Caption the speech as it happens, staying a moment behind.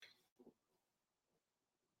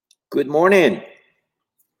Good morning.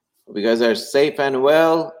 Hope you guys are safe and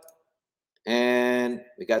well. And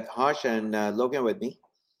we got Harsh and Logan with me.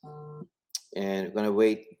 And we're going to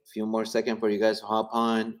wait a few more seconds for you guys to hop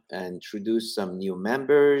on and introduce some new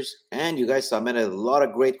members. And you guys submitted a lot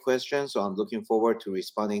of great questions. So I'm looking forward to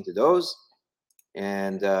responding to those.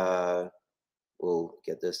 And we'll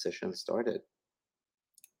get this session started.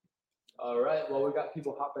 All right. Well, we got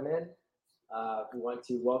people hopping in. We want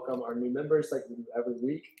to welcome our new members like we do every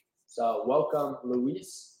week. So welcome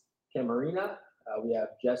Luis Camarina. We have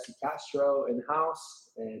Jesse Castro in the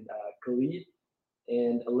house and Khalid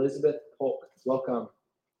and Elizabeth Polk. Welcome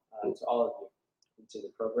to all of you into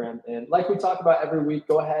the program. And like we talk about every week,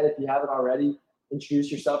 go ahead if you haven't already, introduce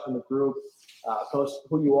yourself in the group, post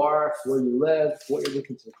who you are, where you live, what you're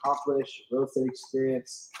looking to accomplish, your real estate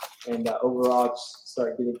experience, and overall just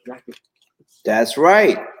start getting connected. That's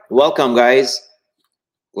right. Welcome, guys.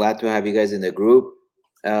 Glad to have you guys in the group.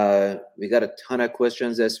 We got a ton of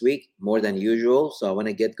questions this week, more than usual. So I want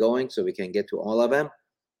to get going so we can get to all of them.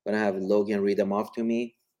 I'm going to have Logan read them off to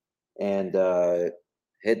me. And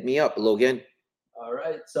hit me up, Logan. All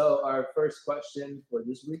right. So our first question for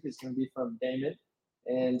this week is going to be from Damon.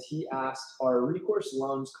 And he asked, are recourse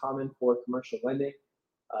loans common for commercial lending?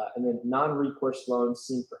 And then non-recourse loans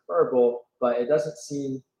seem preferable, but it doesn't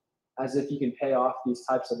seem as if you can pay off these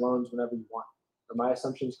types of loans whenever you want. Are my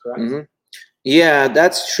assumptions correct? Mm-hmm. Yeah,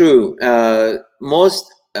 that's true.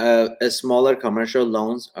 Most smaller commercial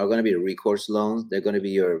loans are going to be recourse loans. They're going to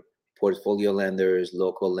be your portfolio lenders,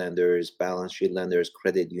 local lenders, balance sheet lenders,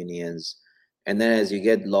 credit unions. And then as you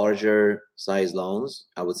get larger size loans,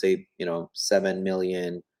 I would say, 7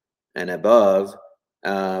 million and above,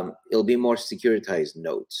 it'll be more securitized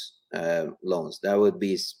notes, loans. That would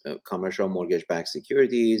be commercial mortgage-backed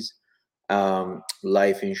securities,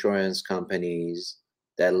 life insurance companies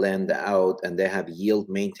that lend out, and they have yield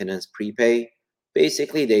maintenance prepay.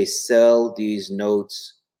 Basically, they sell these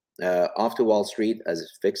notes off to Wall Street as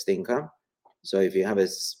fixed income. So if you have a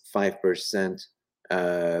 5%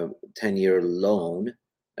 10-year loan,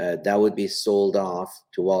 that would be sold off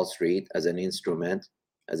to Wall Street as an instrument,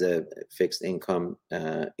 as a fixed income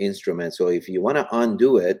instrument. So if you want to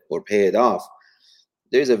undo it or pay it off,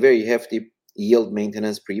 there's a very hefty yield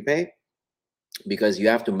maintenance prepay, because you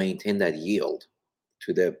have to maintain that yield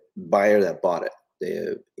to the buyer that bought it,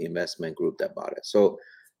 the investment group that bought it. So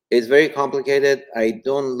it's very complicated. I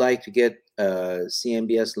don't like to get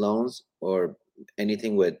CMBS loans or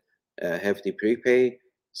anything with hefty prepay.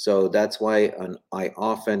 So that's why I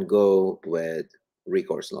often go with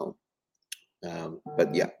recourse loan.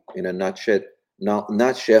 But yeah, in a nutshell,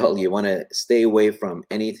 you want to stay away from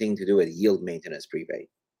anything to do with yield maintenance prepay.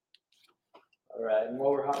 All right. And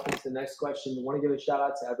while we're hopping to the next question, I want to give a shout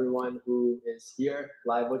out to everyone who is here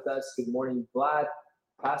live with us. Good morning, Vlad,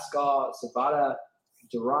 Pascal, Savada,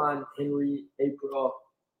 Duran, Henry, April.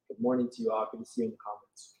 Good morning to you all. Good to see you in the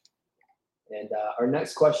comments. And our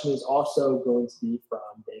next question is also going to be from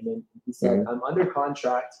Damon. He said, I'm under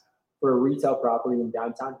contract for a retail property in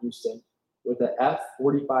downtown Houston with an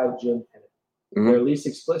F45 gym tenant. Their lease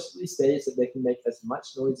explicitly states that they can make as much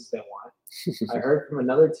noise as they want. I heard from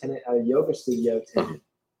another tenant at a yoga studio tenant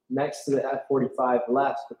next to the F45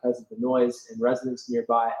 left because of the noise, and residents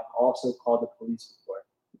nearby have also called the police report.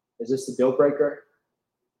 Is this a deal breaker?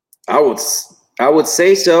 I would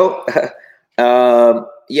say so.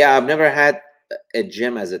 Yeah, I've never had a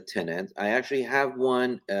gym as a tenant. I actually have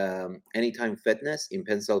one, Anytime Fitness in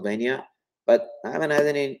Pennsylvania, but I haven't had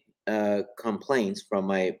any complaints from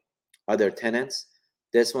my other tenants.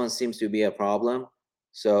 This one seems to be a problem.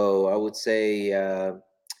 So I would say,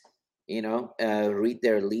 read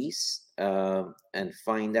their lease and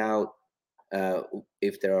find out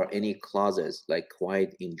if there are any clauses like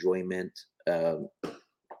quiet enjoyment.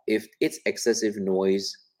 If it's excessive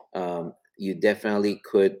noise, you definitely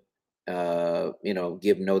could,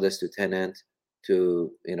 give notice to tenant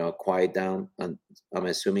to, quiet down. I'm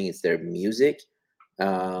assuming it's their music.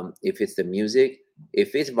 If it's the music,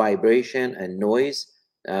 if it's vibration and noise,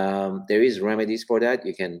 there is remedies for that.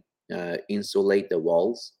 You can insulate the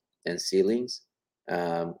walls and ceilings,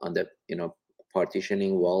 on the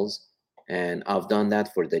partitioning walls, and I've done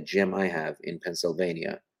that for the gym I have in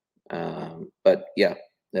Pennsylvania. But yeah,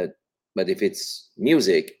 but if it's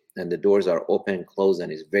music and the doors are open, closed,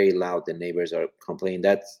 and it's very loud, the neighbors are complaining,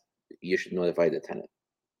 that you should notify the tenant.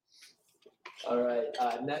 All right.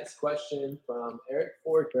 Next question from Eric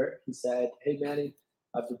Forker. He said, hey, Manny,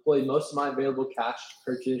 I've deployed most of my available cash to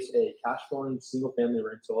purchase a cash flowing single family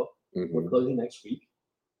rental. We're closing next week.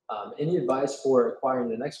 Any advice for acquiring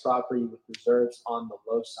the next property with reserves on the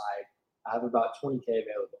low side? I have about 20K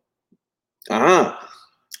available.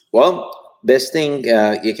 Well, best thing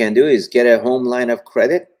you can do is get a home line of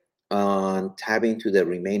credit on tapping to the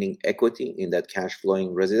remaining equity in that cash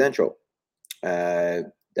flowing residential. Uh,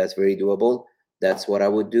 that's very doable. That's what I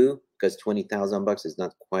would do because 20,000 bucks is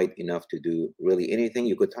not quite enough to do really anything.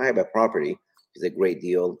 You could tie up a property, it's a great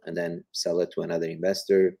deal, and then sell it to another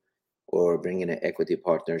investor or bring in an equity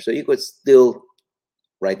partner. So you could still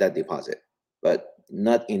write that deposit, but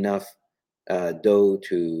not enough dough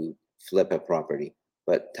to flip a property.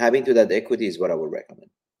 But tapping to that equity is what I would recommend.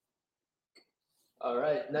 All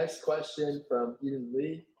right, next question from Eden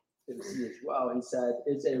Lee. Good to see you as well. He said,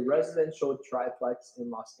 is a residential triplex in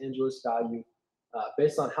Los Angeles value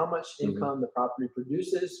based on how much income the property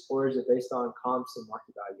produces, or is it based on comps and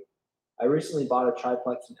market value? I recently bought a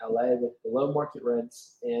triplex in LA with below market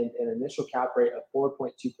rents and an initial cap rate of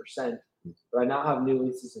 4.2%, but I now have new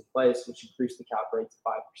leases in place, which increased the cap rate to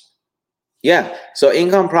 5%. Yeah, so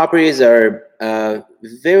income properties are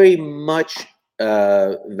very much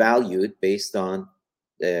valued based on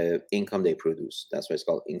the income they produce. That's why it's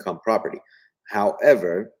called income property.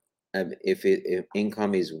 However, if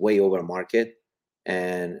income is way over market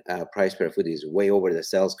and price per foot is way over the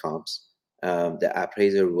sales comps, the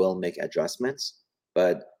appraiser will make adjustments.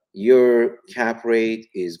 But your cap rate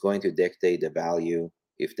is going to dictate the value.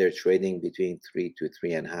 If they're trading between 3 to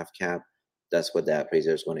 3.5 cap, that's what the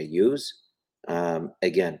appraiser is going to use.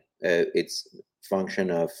 Again, it's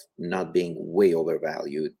function of not being way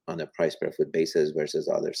overvalued on a price per foot basis versus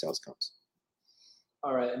other sales comps.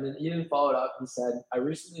 All right, and then Eden followed up and said, I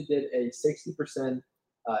recently did a 60%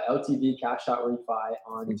 LTV cash out refi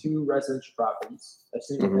on two residential properties, a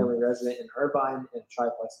single family resident in Irvine and a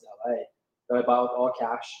triplex in LA that I bought with all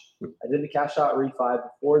cash. I did the cash out refi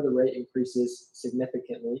before the rate increases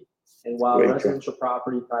significantly and while residential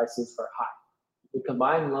property prices are high. The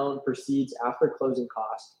combined loan proceeds after closing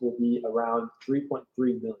costs will be around 3.3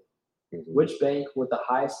 million. Which bank with the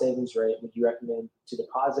highest savings rate would you recommend to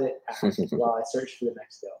deposit at while I search for the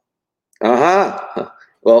next deal?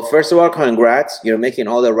 Well, first of all, congrats. You're making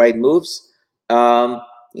all the right moves.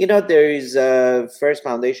 There is First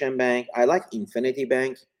Foundation Bank. I like Infinity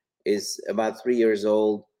Bank. Is about 3 years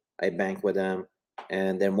old. I bank with them,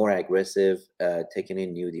 and they're more aggressive, taking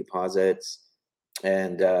in new deposits.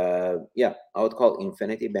 And yeah, I would call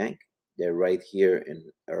Infinity Bank. They're right here in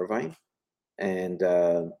Irvine. And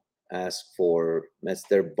ask for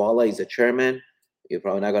Mr. Bala. He's a chairman. You're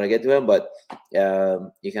probably not going to get to him, but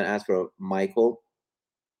you can ask for Michael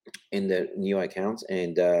in the new accounts,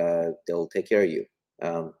 and they'll take care of you.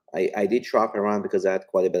 I did shop around because I had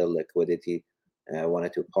quite a bit of liquidity. I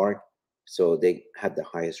wanted to park, so they had the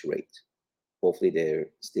highest rate. Hopefully, they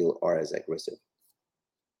still are as aggressive.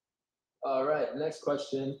 All right, next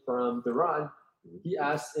question from Duran. He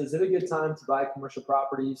asks, is it a good time to buy commercial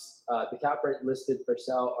properties? The cap rate listed for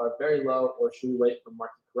sale are very low, or should we wait for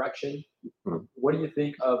market correction? What do you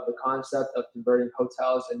think of the concept of converting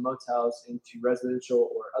hotels and motels into residential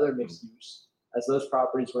or other mixed use, as those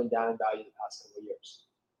properties went down in value the past couple of years?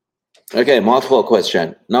 Okay, multiple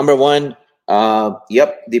question. Number one,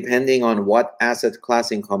 yep, depending on what asset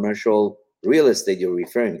class in commercial real estate you're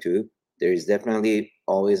referring to, there is definitely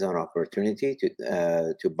always an opportunity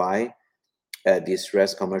to buy a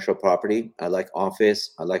distressed commercial property. I like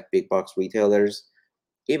office. I like big box retailers.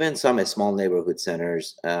 Even some small neighborhood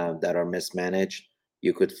centers that are mismanaged.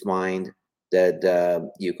 You could find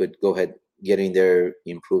that you could go ahead, get in there,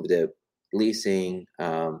 improve the leasing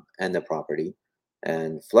and the property,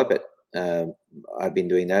 and flip it. I've been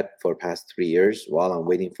doing that for past 3 years while I'm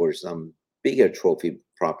waiting for some bigger trophy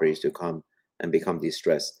properties to come and become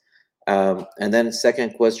distressed. And then the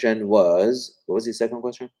second question was, what was the second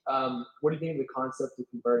question? What do you think of the concept of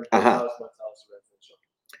converting hotels, motels to residential?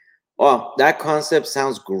 Well, that concept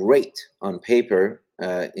sounds great on paper,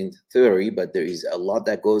 in theory, but there is a lot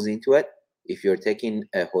that goes into it. If you're taking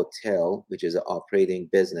a hotel, which is an operating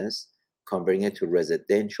business, converting it to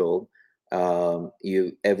residential,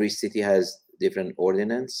 every city has different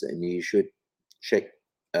ordinance, and you should check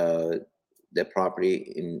the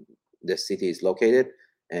property in the city is located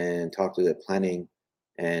and talk to the planning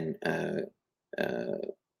and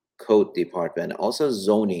code department. Also,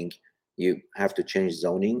 zoning. You have to change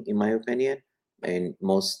zoning, in my opinion, in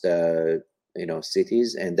most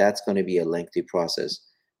cities, and that's going to be a lengthy process.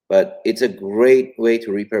 But it's a great way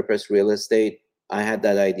to repurpose real estate. I had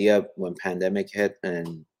that idea when pandemic hit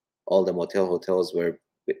and all the motel hotels were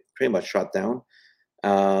pretty much shut down,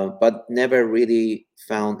 but never really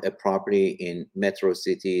found a property in Metro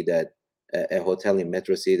City a hotel in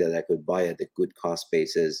Metro City that I could buy at a good cost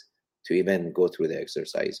basis to even go through the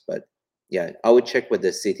exercise. But yeah, I would check with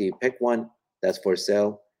the city, pick one that's for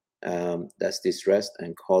sale, that's distressed,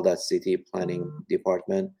 and call that city planning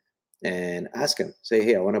department and ask them. Say,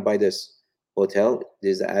 hey, I want to buy this hotel.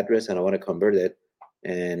 This is the address, and I want to convert it.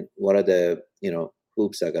 And what are the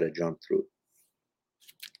hoops I got to jump through?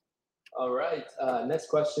 All right. Next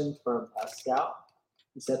question from Pascal.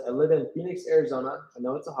 He said, I live in Phoenix, Arizona. I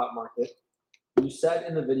know it's a hot market. You said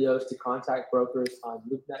in the videos to contact brokers on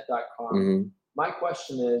loopnet.com. Mm-hmm. My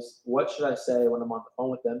question is, what should I say when I'm on the phone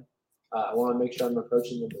with them? I want to make sure I'm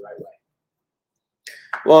approaching them the right way.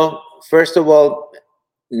 Well, first of all,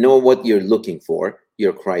 know what you're looking for,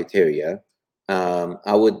 your criteria.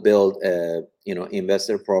 I would build a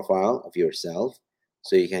investor profile of yourself,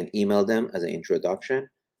 so you can email them as an introduction,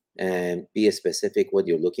 and be specific what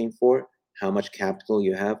you're looking for, how much capital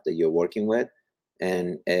you have that you're working with,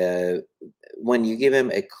 and when you give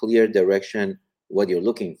them a clear direction what you're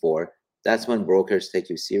looking for, that's when brokers take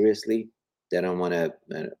you seriously. They don't want to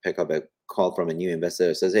pick up a call from a new investor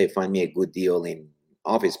that says, hey, find me a good deal in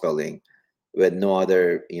office building with no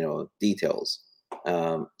other details.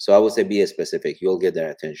 So I would say be specific. You'll get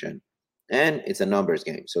their attention, and it's a numbers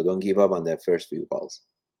game, so don't give up on the first few calls.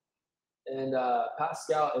 And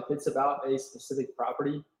Pascal, if it's about a specific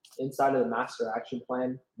property inside of the master action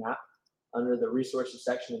plan map, under the resources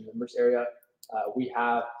section in the members area, we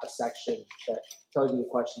have a section that tells you the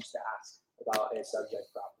questions to ask about a subject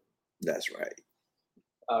property. That's right.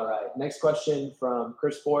 All right. Next question from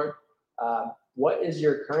Chris Ford. What is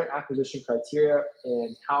your current acquisition criteria,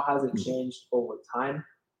 and how has it changed over time?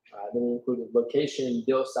 Then we included location,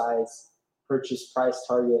 deal size, purchase price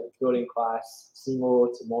target, building class, single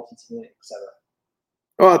to multi-tenant, etc.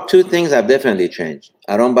 Well, two things have definitely changed.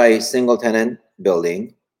 I don't buy a single tenant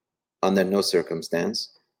building under no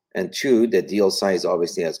circumstance. And two, the deal size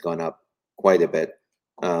obviously has gone up quite a bit.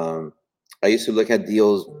 I used to look at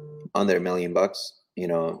deals under $1 million,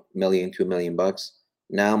 million, $2 million.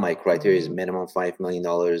 Now my criteria is minimum $5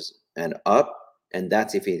 million and up. And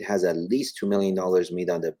that's if it has at least $2 million meat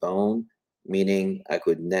on the bone, meaning I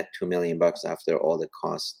could net $2 million after all the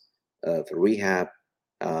costs of rehab,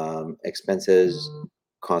 expenses,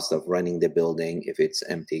 cost of running the building if it's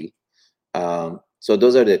empty. So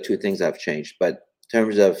those are the two things I've changed. But in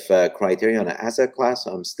terms of criteria on an asset class,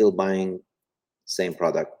 I'm still buying same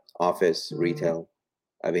product, office, retail.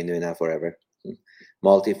 I've been doing that forever.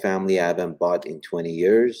 Multifamily, I haven't bought in 20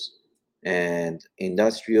 years. And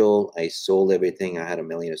industrial, I sold everything. I had 1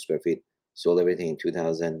 million square feet, sold everything in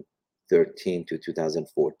 2013 to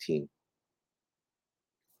 2014.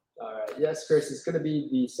 All right. Yes, Chris, it's going to be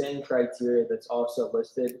the same criteria that's also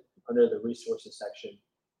listed under the resources section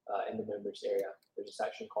in the members area. There's a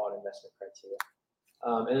section called investment criteria.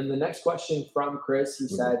 And then the next question from Chris, he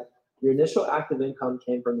said, your initial active income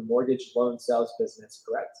came from the mortgage loan sales business,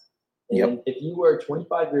 correct? And Yep. if you were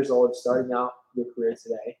 25 years old starting out your career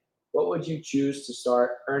today, what would you choose to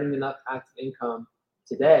start earning enough active income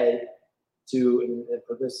today to, in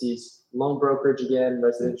parentheses, loan brokerage again,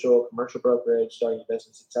 residential, commercial brokerage, starting a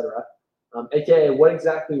business, etc. AKA, what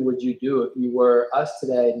exactly would you do if you were us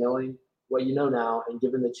today, knowing what you know now and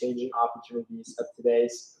given the changing opportunities of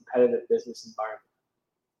today's competitive business environment?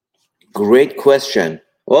 Great question.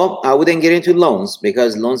 Well, I wouldn't get into loans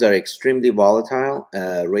because loans are extremely volatile,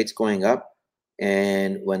 rates going up.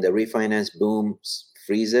 And when the refinance boom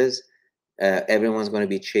freezes, everyone's going to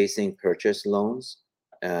be chasing purchase loans,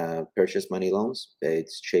 purchase money loans.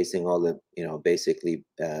 It's chasing all the, basically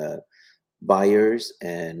buyers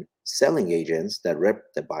and selling agents that rep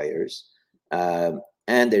the buyers.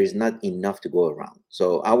 And there's not enough to go around.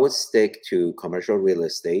 So I would stick to commercial real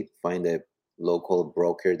estate, find a local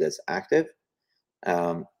broker that's active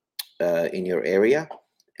in your area,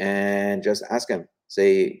 and just ask them,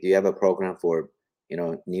 say, do you have a program for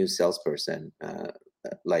new salesperson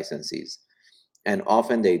licensees? And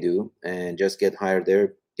often they do, and just get hired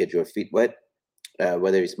there, get your feet wet,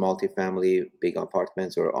 whether it's multifamily, big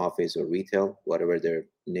apartments, or office or retail, whatever their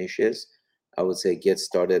niche is. I would say get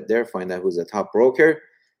started there, find out who's the top broker,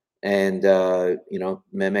 and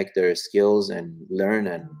mimic their skills and learn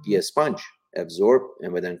and be a sponge, absorb,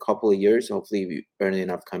 and within a couple of years, hopefully you earn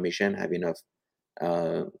enough commission, have enough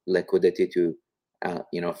liquidity to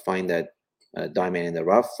find that diamond in the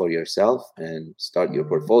rough for yourself and start your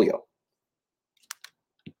portfolio.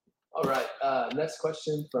 All right. Next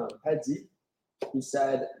question from Hedzi. He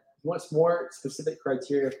said he wants more specific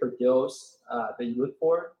criteria for deals that you look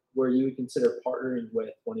for where you would consider partnering with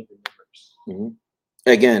one of your members.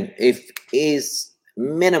 Again, if is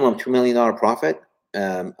minimum $2 million profit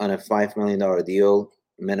on a $5 million deal,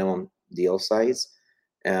 minimum deal size,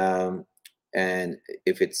 and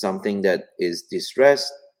if it's something that is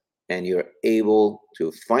distressed and you're able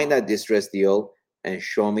to find that distressed deal and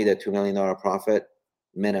show me the $2 million profit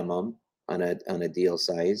minimum on a deal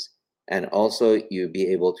size. And also you be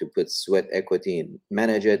able to put sweat equity in,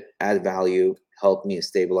 manage it, add value, help me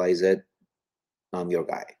stabilize it. I'm your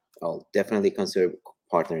guy. I'll definitely consider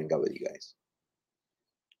partnering up with you guys.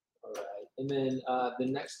 All right. And then the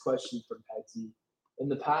next question from Patsy. In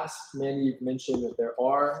the past, Manny, you've mentioned that there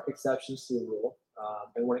are exceptions to the rule.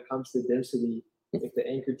 And when it comes to density, if the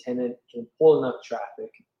anchor tenant can pull enough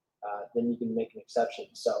traffic, then you can make an exception.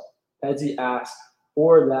 So Patsy asked,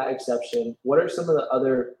 for that exception, what are some of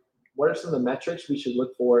the metrics we should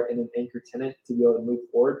look for in an anchor tenant to be able to move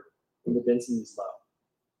forward when the density is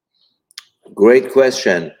low? Great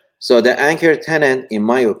question. So the anchor tenant, in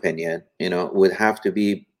my opinion, would have to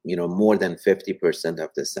be, more than 50% of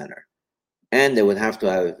the center. And they would have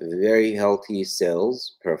to have very healthy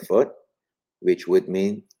sales per foot, which would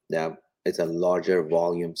mean that it's a larger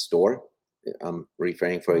volume store. I'm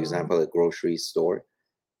referring, for example, a grocery store,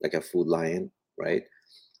 like a Food Lion, right?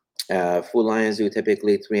 Food Lions do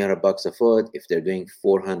typically $300 a foot. If they're doing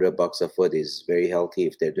 $400 a foot, is very healthy.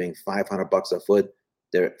 If they're doing $500 a foot,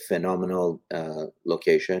 they're phenomenal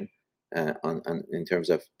location in terms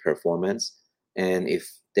of performance. And if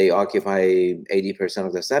they occupy 80%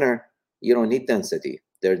 of the center, you don't need density.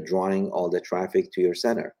 They're drawing all the traffic to your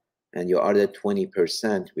center. And your other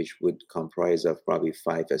 20%, which would comprise of probably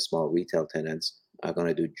 5 small retail tenants, are going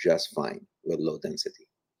to do just fine with low density.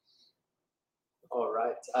 All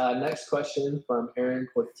right. Next question from Aaron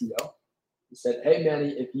Portillo. He said, "Hey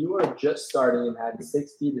Manny, if you were just starting and had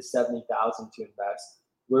 60 to 70,000 to invest,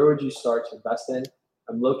 where would you start to invest in?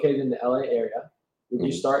 I'm located in the LA area. Would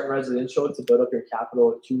you start in residential to build up your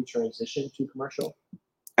capital to transition to commercial?"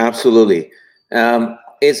 Absolutely.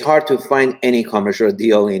 It's hard to find any commercial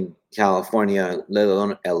deal in California, let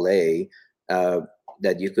alone LA,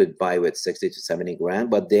 that you could buy with 60 to 70 grand.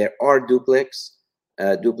 But there are duplexes,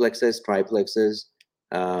 triplexes,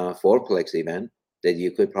 fourplex even, that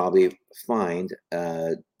you could probably find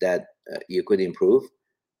that you could improve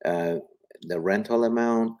the rental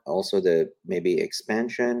amount, also the maybe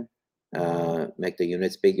expansion, make the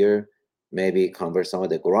units bigger, maybe convert some of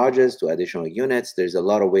the garages to additional units. There's a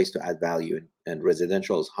lot of ways to add value, and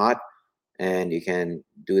residential is hot, and you can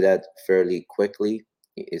do that fairly quickly.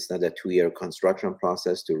 It's not a 2-year construction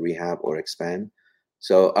process to rehab or expand.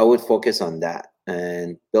 So I would focus on that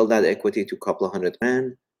and build that equity to a couple of hundred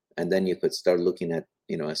grand, and then you could start looking at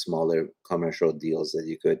a smaller commercial deals that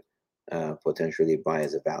you could potentially buy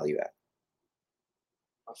as a value add.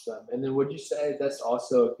 Awesome. And then would you say that's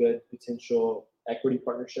also a good potential equity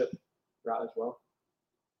partnership route as well?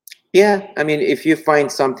 Yeah, I mean, if you find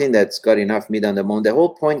something that's got enough meat on the bone, the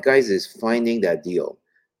whole point, guys, is finding that deal.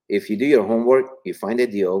 If you do your homework, you find a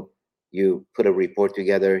deal, you put a report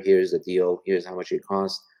together. Here's the deal. Here's how much it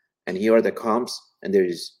costs, and here are the comps. And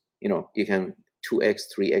there's, you can 2x,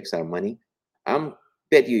 3x our money. I'm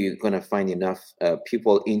bet you're gonna find enough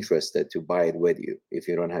people interested to buy it with you if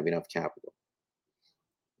you don't have enough capital.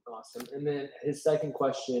 Awesome. And then his second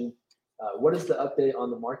question, what is the update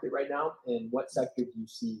on the market right now, and what sector do you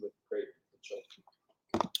see with great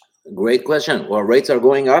potential? Great question. Well, rates are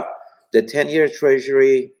going up. The 10-year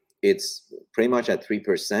treasury, it's pretty much at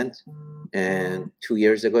 3%. And 2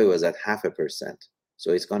 years ago, it was at 0.5%.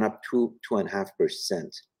 So it's gone up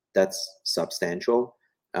 2.5%. That's substantial.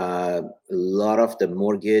 A lot of the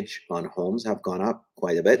mortgage on homes have gone up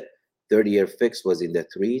quite a bit. 30-year fixed was in the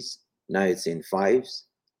 3s. Now it's in 5s.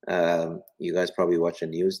 You guys probably watch the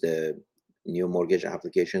news. The new mortgage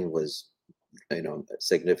application was,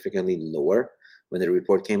 significantly lower when the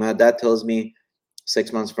report came out. That tells me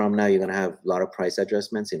 6 months from now, you're going to have a lot of price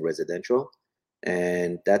adjustments in residential.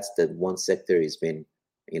 And that's the one sector has been,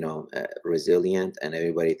 resilient, and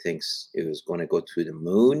everybody thinks it was going to go to the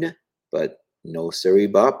moon, but no siree,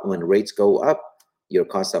 Bob. When rates go up, your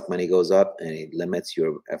cost of money goes up, and it limits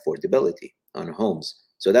your affordability on homes.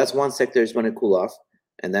 So that's one sector is going to cool off.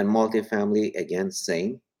 And then multifamily, again,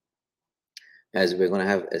 same, as we're going to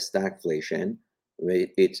have a stagflation.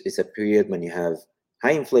 It's a period when you have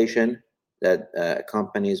high inflation that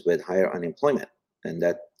accompanies with higher unemployment, and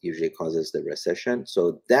that usually causes the recession.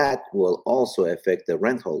 So that will also affect the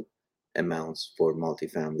rental amounts for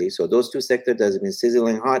multifamily. So those two sectors that have been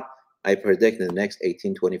sizzling hot, I predict in the next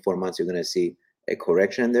 18, 24 months, you're going to see a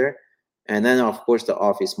correction there. And then, of course, the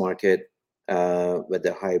office market, with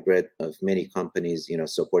the hybrid of many companies,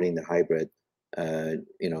 supporting the hybrid,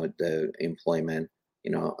 the employment,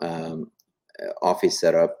 office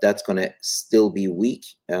setup, that's going to still be weak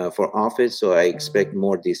for office. So I expect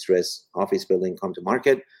more distressed office building come to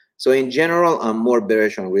market. So in general, I'm more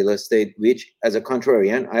bearish on real estate, which as a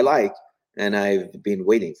contrarian, I like, and I've been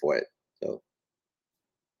waiting for it. So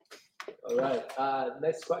All right.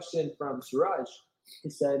 Next question from Suraj. He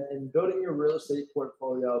said, in building your real estate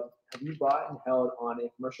portfolio, have you bought and held on a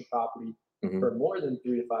commercial property Mhm. for more than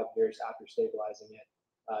 3 to 5 years after stabilizing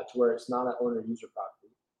it to where it's not an owner user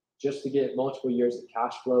property, just to get multiple years of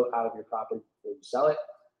cash flow out of your property before you sell it?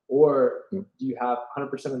 Or Mm. do you have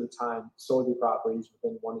 100% of the time sold your properties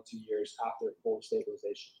within 1 to 2 years after full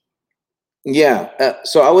stabilization? Yeah,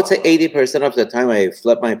 so I would say 80% of the time I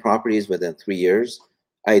flip my properties within 3 years.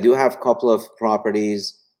 I do have a couple of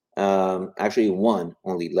properties, actually one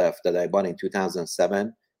only left that I bought in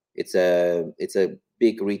 2007. It's a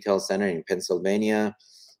big retail center in Pennsylvania.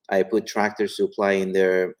 I put Tractor Supply in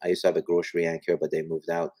there. I used to have a grocery anchor, but they moved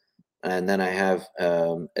out. And then I have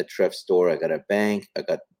a thrift store. I got a bank. I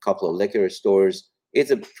got a couple of liquor stores.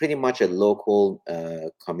 It's a pretty much a local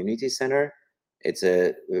community center. It's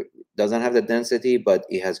a doesn't have the density, but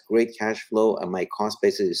it has great cash flow, and my cost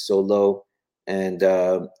basis is so low. And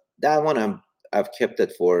that one I've kept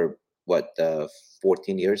it for what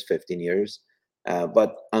 14 years, 15 years,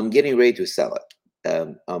 but I'm getting ready to sell it.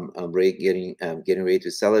 I'm getting ready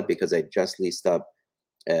to sell it because I just leased up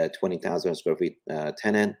a 20,000 square feet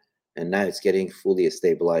tenant, and now it's getting fully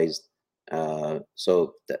stabilized. To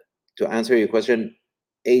answer your question,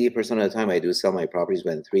 80% of the time I do sell my properties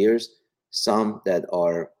within 3 years. Some that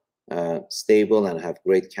are stable and have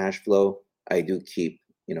great cash flow, I do keep,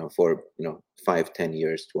 for 5, 10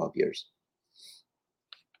 years, 12 years.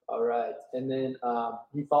 All right. And then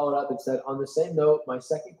he followed up and said, on the same note, my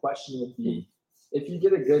second question would be, if you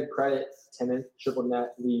get a good credit tenant, triple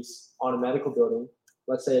net lease on a medical building,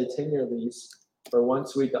 let's say a 10-year lease for one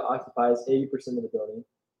suite that occupies 80% of the building,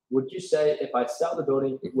 would you say if I sell the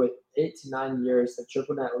building with 8 to 9 years of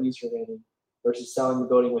triple net lease remaining versus selling the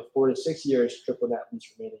building with 4 to 6 years triple net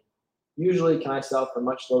lease remaining, usually can I sell for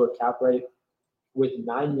much lower cap rate with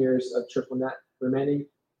 9 years of triple net remaining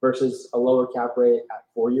versus a lower cap rate at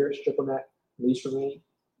 4 years triple net lease remaining?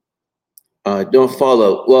 Don't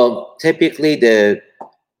follow. Well, typically the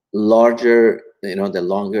longer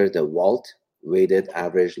the WALT, weighted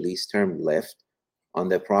average lease term left on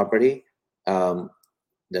the property, um,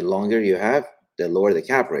 the longer you have, the lower the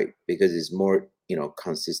cap rate because it's more,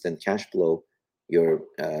 consistent cash flow.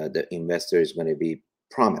 The investor is going to be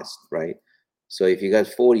promised, right? So if you got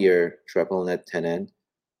 4 year triple net tenant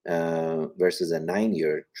versus a 9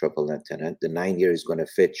 year triple net tenant, the 9 year is going to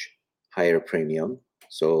fetch higher premium,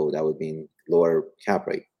 so that would mean lower cap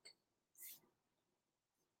rate.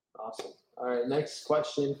 Awesome. All right. Next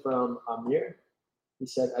question from Amir. He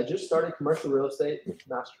said, I just started commercial real estate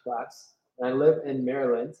masterclass, and I live in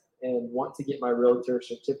Maryland and want to get my realtor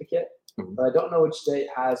certificate, but I don't know which state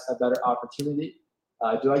has a better opportunity.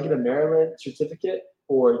 Do I get a Maryland certificate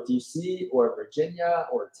or DC or Virginia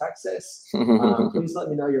or Texas? Please let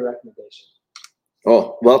me know your recommendation.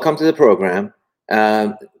 Oh, welcome to the program.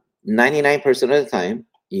 99% of the time,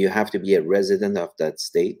 you have to be a resident of that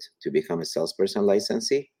state to become a salesperson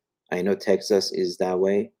licensee. I know Texas is that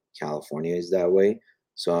way, California is that way.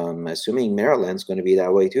 So I'm assuming Maryland's going to be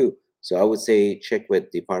that way too. So I would say check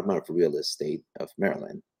with Department of Real Estate of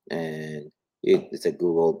Maryland, and it's a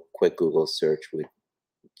quick Google search would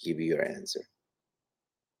give you your answer.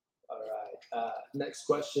 All right. Next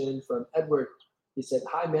question from Edward. He said,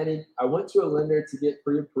 hi, Manny. I went to a lender to get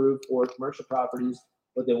pre-approved for commercial properties,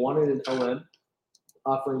 but they wanted an OM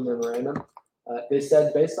offering memorandum. They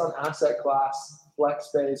said based on asset class, flex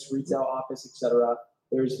space, retail office, etc.,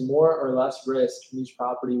 there's more or less risk, and each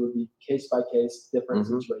property would be case by case, different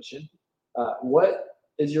situation. What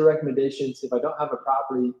is your recommendations if I don't have a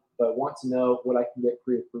property but want to know what I can get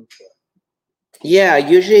pre-approved for? Yeah,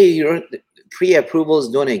 usually your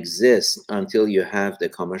pre-approvals don't exist until you have the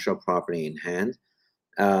commercial property in hand.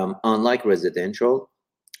 Unlike residential,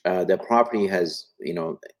 the property has,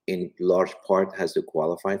 in large part has to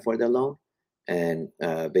qualify for the loan and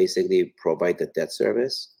basically provide the debt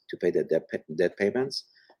service to pay the debt payments.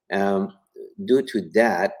 Due to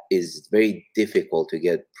that, is very difficult to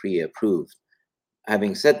get pre-approved.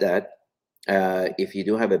 Having said that, if you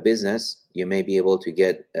do have a business, you may be able to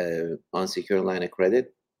get an unsecured line of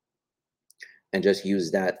credit and just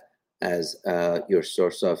use that as your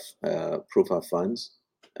source of proof of funds,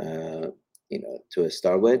 to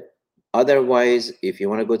start with. Otherwise, if you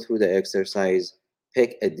want to go through the exercise,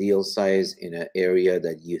 pick a deal size in an area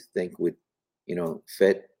that you think would,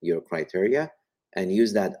 fit your criteria, and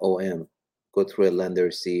use that OM. Go through a lender,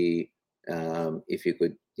 see if you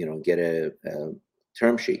could, get a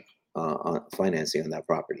term sheet on financing on that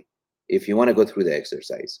property. If you want to go through the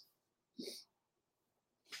exercise.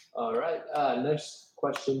 All right. Next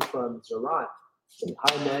question from Zoran.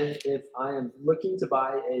 Hi, Manny. If I am looking to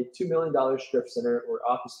buy a $2 million strip center or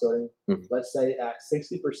office building, let's say at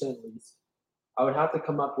 60% lease, I would have to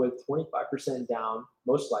come up with 25% down,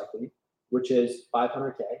 most likely, which is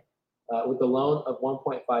 500K. With a loan of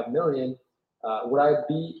 1.5 million, would I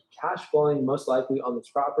be cash flowing most likely on this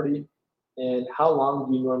property? And how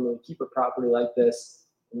long do you normally keep a property like this?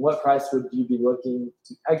 And what price would you be looking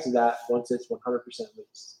to exit at once it's 100%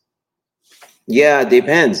 leased? Yeah, it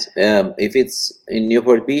depends. If it's in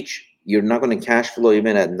Newport Beach, you're not going to cash flow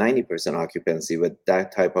even at 90% occupancy with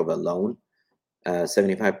that type of a loan,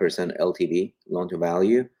 75% LTV, loan to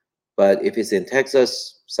value. But if it's in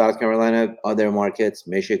Texas, South Carolina, other markets,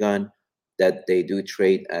 Michigan, that they do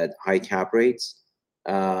trade at high cap rates.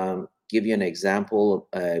 Give you an example,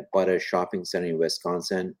 bought a shopping center in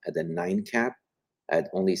Wisconsin at a 9 cap at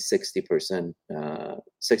only 60%,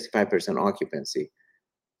 65% occupancy.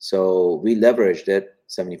 So we leveraged it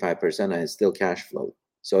 75% and it's still cash flow.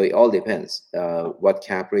 So it all depends. What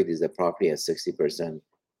cap rate is the property at 60%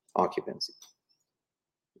 occupancy?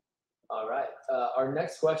 All right. Our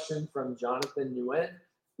next question from Jonathan Nguyen.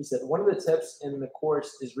 He said, one of the tips in the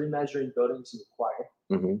course is remeasuring buildings you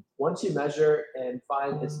acquire. Once you measure and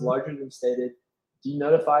find it's larger than stated, do you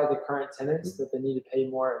notify the current tenants that they need to pay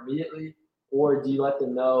more immediately, or do you let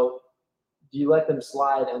them know? Do you let them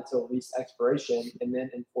slide until lease expiration and then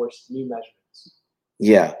enforce new measurements?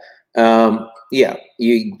 Yeah. Yeah,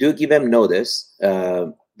 you do give them notice,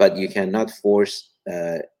 but you cannot force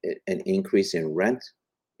an increase in rent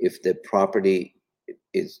if the property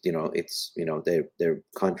is, they're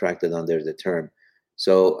contracted under the term.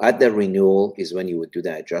 So at the renewal is when you would do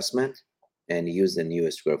the adjustment and use the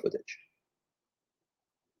newest square footage.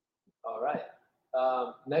 All right.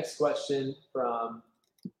 Next question from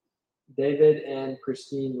David and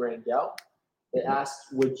Christine Rangel. They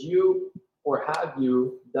asked, would you or have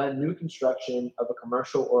you done new construction of a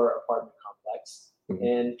commercial or apartment complex?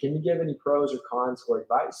 And can you give any pros or cons or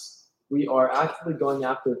advice? We are actively going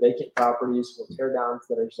after vacant properties or tear downs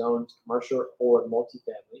that are zoned commercial or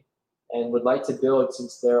multifamily and would like to build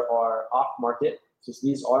since these are off market,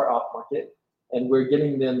 and we're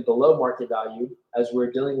getting them below market value as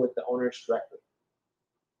we're dealing with the owners directly.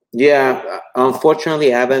 Yeah,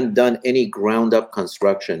 unfortunately, I haven't done any ground up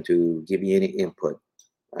construction to give you any input.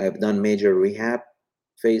 I've done major rehab,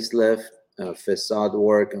 facelift, facade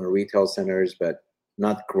work on retail centers, but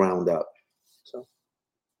not ground up. So,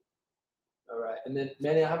 all right. And then,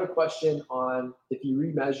 Manny, I have a question on if you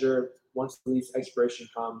remeasure once the lease expiration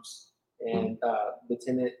comes and the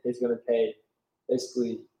tenant is going to pay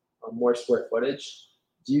basically more square footage.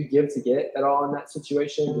 Do you give to get at all in that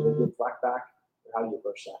situation? Do they give flat back? Or how do you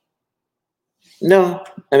approach that? No,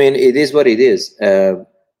 I mean, it is what it is. The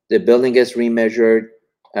building gets remeasured.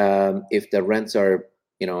 If the rents are,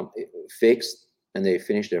 fixed and they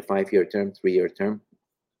finish their 5-year term, 3-year term,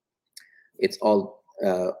 it's all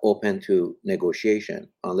open to negotiation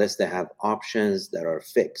unless they have options that are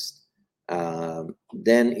fixed.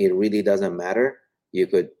 Then it really doesn't matter. You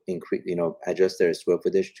could increase, adjust their square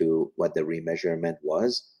footage to what the remeasurement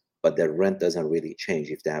was, but the rent doesn't really change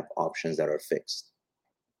if they have options that are fixed.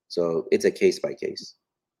 So it's a case by case.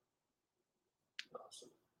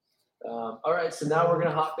 Awesome. All right, so now we're going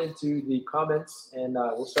to hop into the comments, and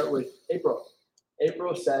we'll start with April.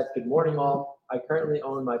 April said, good morning, all. I currently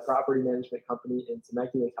own my property management company in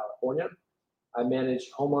Temecula, California. I manage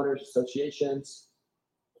homeowners associations.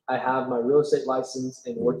 I have my real estate license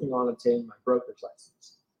and working on obtaining my broker's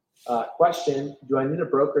license. Question, do I need a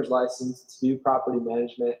broker's license to do property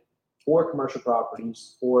management for commercial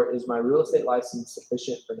properties, or is my real estate license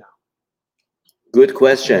sufficient for now? Good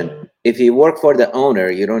question. If you work for the owner,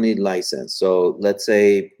 you don't need license. So let's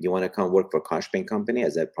say you want to come work for Khoshbin Company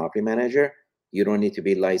as a property manager, you don't need to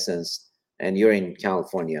be licensed and you're in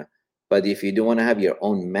California. But if you do want to have your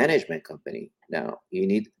own management company, now you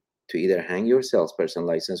need to either hang your salesperson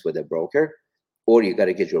license with a broker, or you got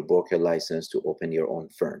to get your broker license to open your own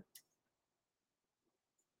firm.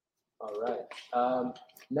 All right.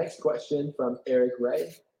 Next question from Eric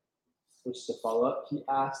Ray, which is a follow-up. He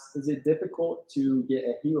asked, is it difficult to get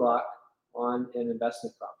a HELOC on an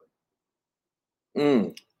investment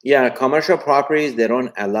property? Yeah, commercial properties, they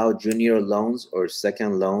don't allow junior loans or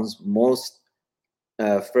second loans. Most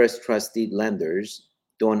first trustee lenders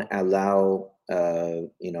don't allow, a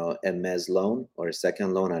mezz loan or a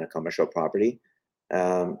second loan on a commercial property.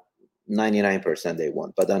 99% they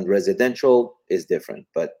won't. But on residential is different.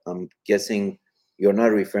 But I'm guessing you're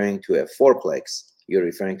not referring to a fourplex. You're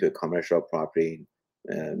referring to a commercial property,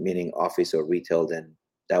 meaning office or retail. Then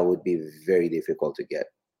that would be very difficult to get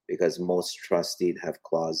because most trustees have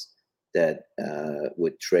clause that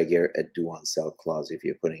would trigger a do on sell clause if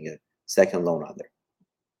you're putting a second loan on there.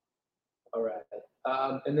 All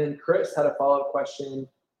right. And then Chris had a follow-up question.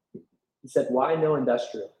 He said, why no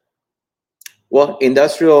industrial? Well,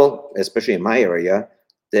 industrial, especially in my area,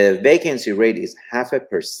 the vacancy rate is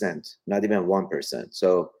 0.5%, not even 1%.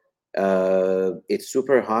 So it's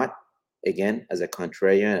super hot. Again, as a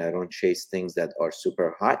contrarian, I don't chase things that are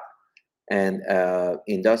super hot. And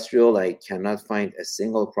industrial, I cannot find a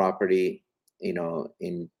single property,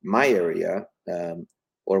 in my area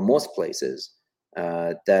or most places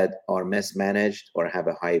that are mismanaged or have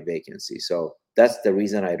a high vacancy. So that's the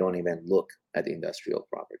reason I don't even look at industrial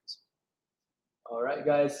properties. All right,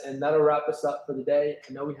 guys, and that'll wrap us up for the day.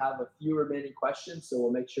 I know we have a few remaining questions, so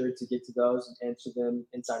we'll make sure to get to those and answer them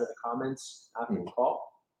inside of the comments after the call.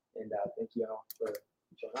 And thank you all for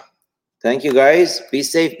showing up. Thank you, guys. Be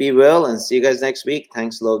safe, be well, and see you guys next week.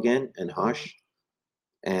 Thanks, Logan and Hosh.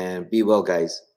 And be well, guys.